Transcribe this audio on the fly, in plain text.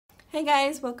Hey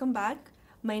guys, welcome back.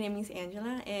 My name is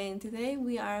Angela, and today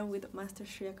we are with Master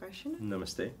Shreya Karshana.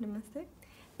 Namaste. Namaste.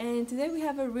 And today we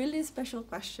have a really special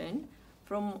question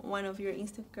from one of your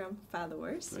Instagram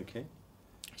followers. Okay.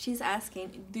 She's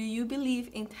asking, do you believe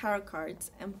in tarot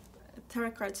cards and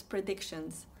tarot cards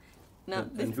predictions? Now,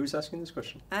 And who's asking this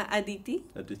question? Aditi.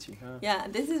 Aditi. Ah. Yeah,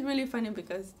 this is really funny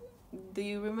because do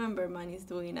you remember Man is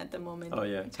doing at the moment Oh,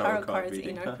 yeah, tarot tarot card cards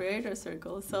reading. in our creator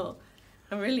circle? So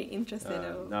I'm really interested.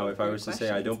 Now, if I was to say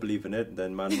I don't believe in it,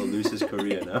 then man will lose his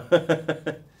career now.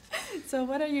 So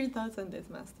what are your thoughts on this,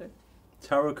 Master?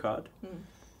 Tarot card?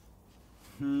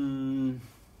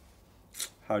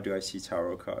 How do I see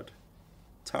tarot card?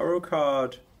 Tarot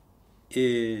card,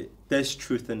 there's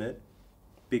truth in it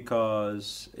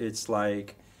because it's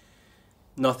like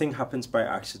nothing happens by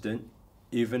accident.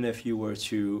 Even if you were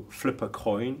to flip a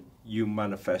coin, you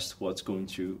manifest what's going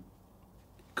to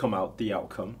come out, the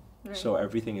outcome. Right. So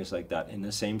everything is like that in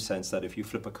the same sense that if you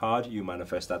flip a card, you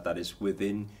manifest that is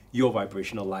within your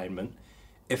vibrational alignment.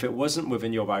 If it wasn't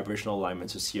within your vibrational alignment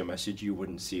to see a message, you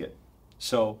wouldn't see it.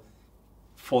 So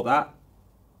for that,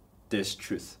 there's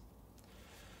truth.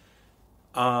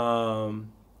 How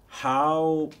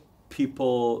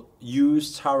people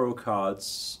use tarot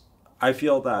cards, I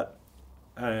feel that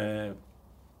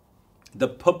the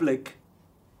public,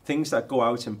 things that go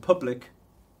out in public,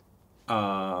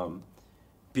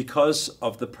 because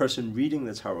of the person reading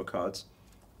the tarot cards,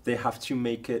 they have to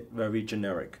make it very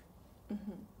generic.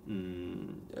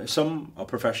 Some are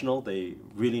professional, they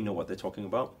really know what they're talking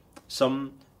about.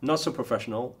 Some not so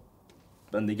professional,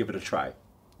 and they give it a try.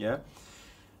 Yeah.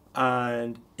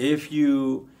 And if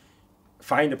you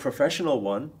find a professional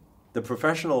one,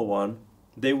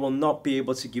 they will not be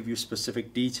able to give you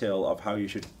specific detail of how you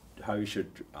should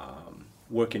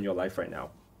work in your life right now,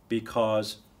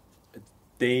 because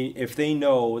if they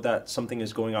know that something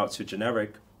is going out to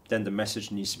generic, then the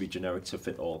message needs to be generic to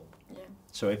fit all. Yeah.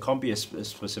 So it can't be a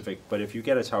specific, but if you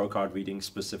get a tarot card reading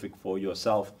specific for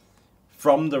yourself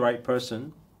from the right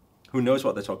person who knows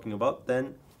what they're talking about,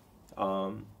 then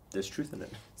there's truth in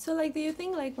it. So, do you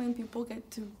think, when people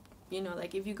get to,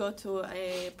 if you go to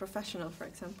a professional, for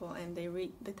example, and they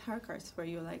read the tarot cards for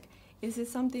you, is it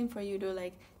something for you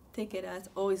to, take it as,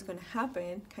 oh, it's going to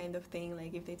happen kind of thing?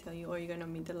 If they tell you, oh, you're going to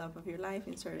meet the love of your life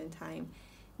in certain time,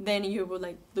 then you were,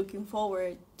 looking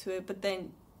forward to it. But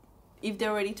then if they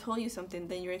already told you something,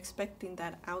 then you're expecting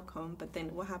that outcome. But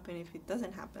then what happens if it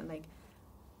doesn't happen?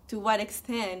 To what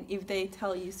extent, if they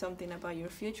tell you something about your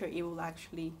future, it will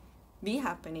actually be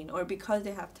happening? Or because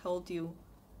they have told you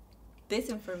this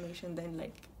information,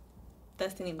 then,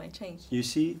 destiny might change? You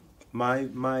see,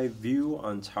 my view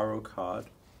on tarot card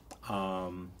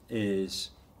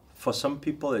is, for some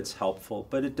people it's helpful,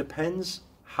 but it depends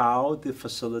how the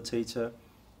facilitator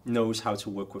knows how to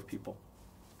work with people.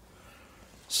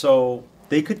 So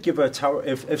they could give a tarot,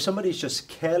 if somebody's just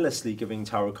carelessly giving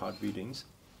tarot card readings,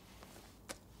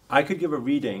 I could give a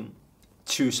reading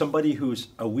to somebody who's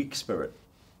a weak spirit.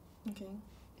 Okay.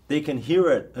 They can hear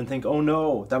it and think, oh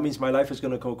no, that means my life is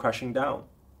going to go crashing down.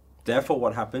 Therefore,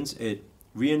 what happens? It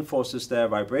reinforces their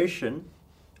vibration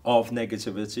of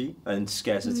negativity and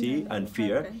scarcity and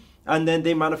fear. Okay. And then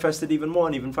they manifest it even more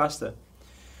and even faster.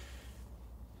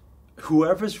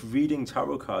 Whoever's reading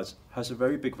tarot cards has a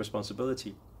very big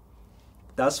responsibility.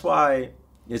 That's why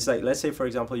it's let's say, for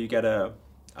example, you get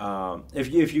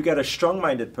if you get a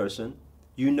strong-minded person,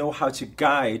 you know how to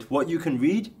guide what you can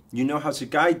read, you know how to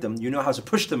guide them, you know how to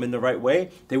push them in the right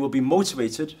way. They will be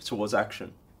motivated towards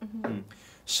action.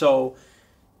 So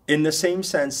in the same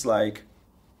sense,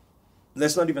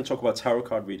 let's not even talk about tarot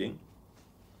card reading,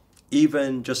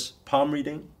 even just palm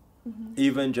reading,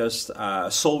 even just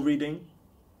soul reading.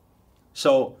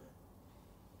 So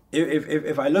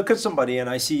if I look at somebody and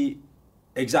I see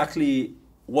exactly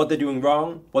what they're doing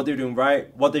wrong, what they're doing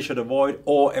right, what they should avoid,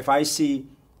 or if I see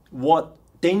what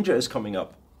danger is coming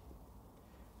up,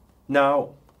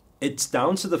 now it's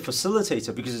down to the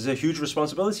facilitator, because it's a huge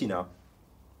responsibility now.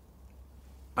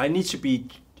 I need to be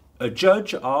a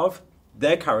judge of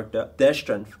their character, their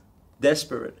strength, their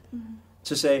spirit,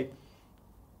 to say,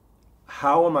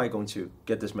 how am I going to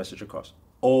get this message across?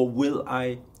 Or will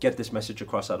I get this message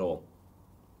across at all?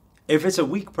 If it's a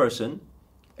weak person,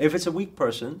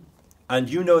 and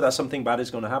you know that something bad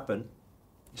is going to happen,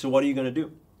 so what are you going to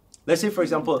do? Let's say, for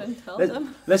example,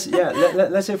 let's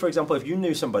say, for example, if you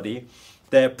knew somebody,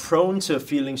 they're prone to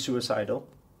feeling suicidal,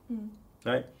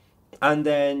 right? And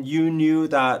then you knew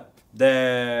that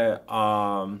their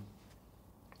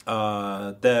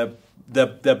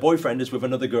boyfriend is with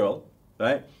another girl,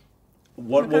 right?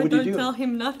 what would you do? Don't tell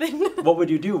him nothing. What would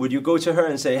you do? Would you go to her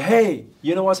and say, hey,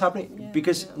 you know what's happening? Yeah,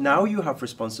 because now you have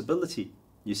responsibility,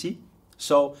 you see?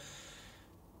 So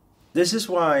this is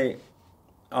why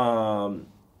a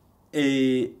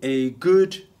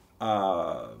good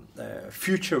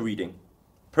future reading,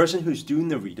 person who's doing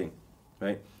the reading,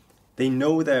 right? They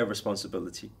know their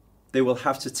responsibility. They will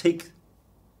have to take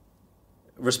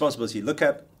responsibility, look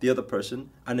at the other person,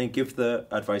 and then give the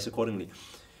advice accordingly.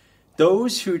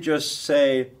 Those who just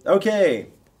say, okay,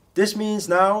 this means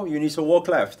now you need to walk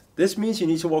left. This means you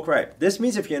need to walk right. This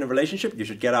means if you're in a relationship, you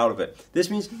should get out of it. This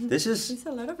means this is... It's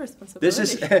a lot of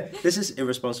responsibility. This is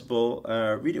irresponsible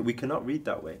reading. We cannot read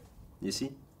that way, you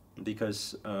see?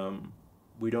 Because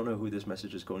we don't know who this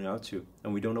message is going out to,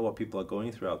 and we don't know what people are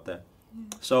going through out there.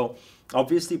 So,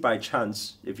 obviously, by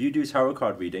chance, if you do tarot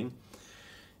card reading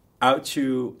out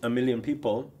to 1 million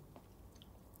people,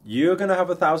 you're going to have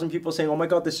 1,000 people saying, oh my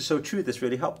God, this is so true. This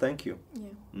really helped. Thank you.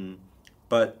 Yeah.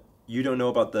 But you don't know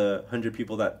about the 100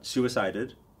 people that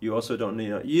suicided. You also don't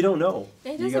know. You don't know.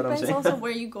 It just depends also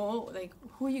where you go, like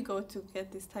who you go to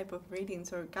get this type of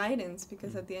readings or guidance,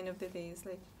 because at the end of the day, it's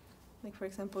like for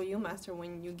example, you, Master,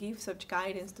 when you give such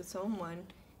guidance to someone,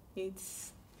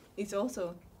 it's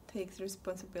also takes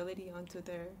responsibility onto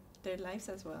their lives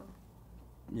as well.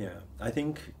 Yeah, I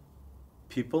think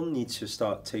people need to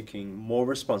start taking more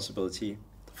responsibility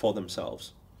for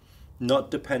themselves,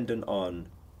 not dependent on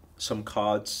some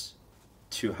cards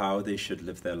to how they should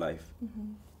live their life.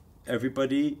 Mm-hmm.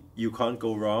 Everybody, you can't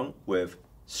go wrong with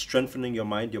strengthening your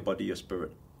mind, your body, your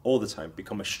spirit all the time.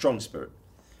 Become a strong spirit.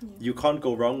 Yeah. You can't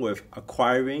go wrong with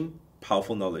acquiring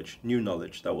powerful knowledge, new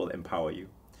knowledge that will empower you.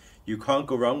 You can't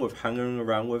go wrong with hanging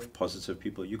around with positive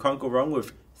people. You can't go wrong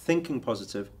with thinking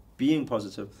positive, being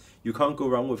positive. You can't go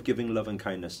wrong with giving love and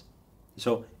kindness.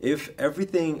 So if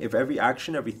every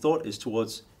action, every thought is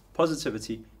towards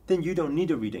positivity, then you don't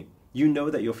need a reading. You know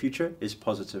that your future is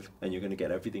positive and you're going to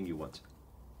get everything you want.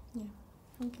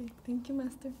 Yeah. Okay. Thank you,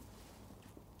 Master.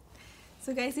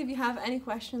 So guys, if you have any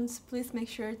questions, please make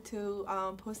sure to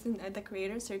post in the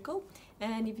creator circle.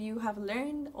 And if you have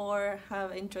learned or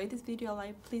have enjoyed this video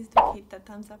live, please do hit that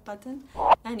thumbs up button.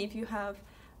 And if you have,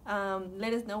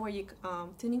 let us know where you're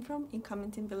tuning from in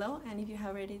commenting below. And if you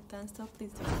have already done so,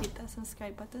 please do hit that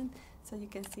subscribe button so you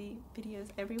can see videos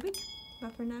every week.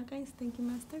 But for now, guys, thank you,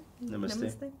 Master. Namaste.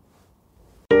 Namaste.